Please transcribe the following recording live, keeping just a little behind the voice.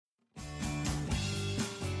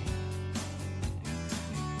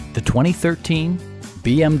The 2013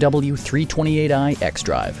 BMW 328i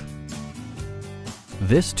xDrive.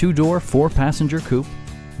 This two-door, four-passenger coupe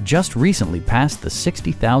just recently passed the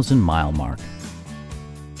 60,000-mile mark.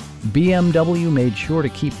 BMW made sure to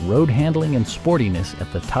keep road handling and sportiness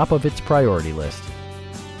at the top of its priority list.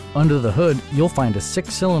 Under the hood, you'll find a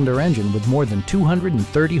six-cylinder engine with more than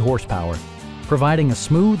 230 horsepower, providing a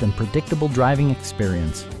smooth and predictable driving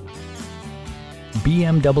experience.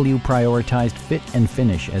 BMW prioritized fit and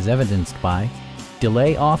finish as evidenced by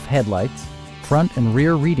delay-off headlights, front and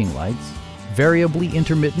rear reading lights, variably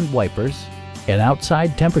intermittent wipers, an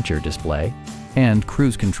outside temperature display, and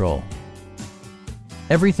cruise control.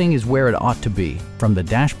 Everything is where it ought to be, from the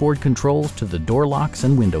dashboard controls to the door locks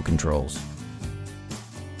and window controls.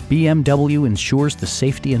 BMW ensures the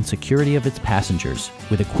safety and security of its passengers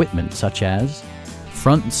with equipment such as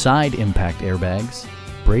front and side impact airbags,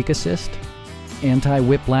 brake assist,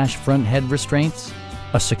 anti-whiplash front head restraints,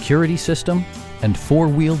 a security system, and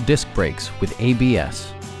four-wheel disc brakes with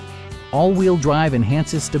ABS. All-wheel drive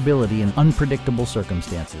enhances stability in unpredictable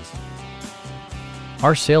circumstances.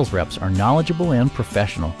 Our sales reps are knowledgeable and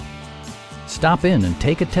professional. Stop in and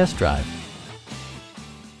take a test drive.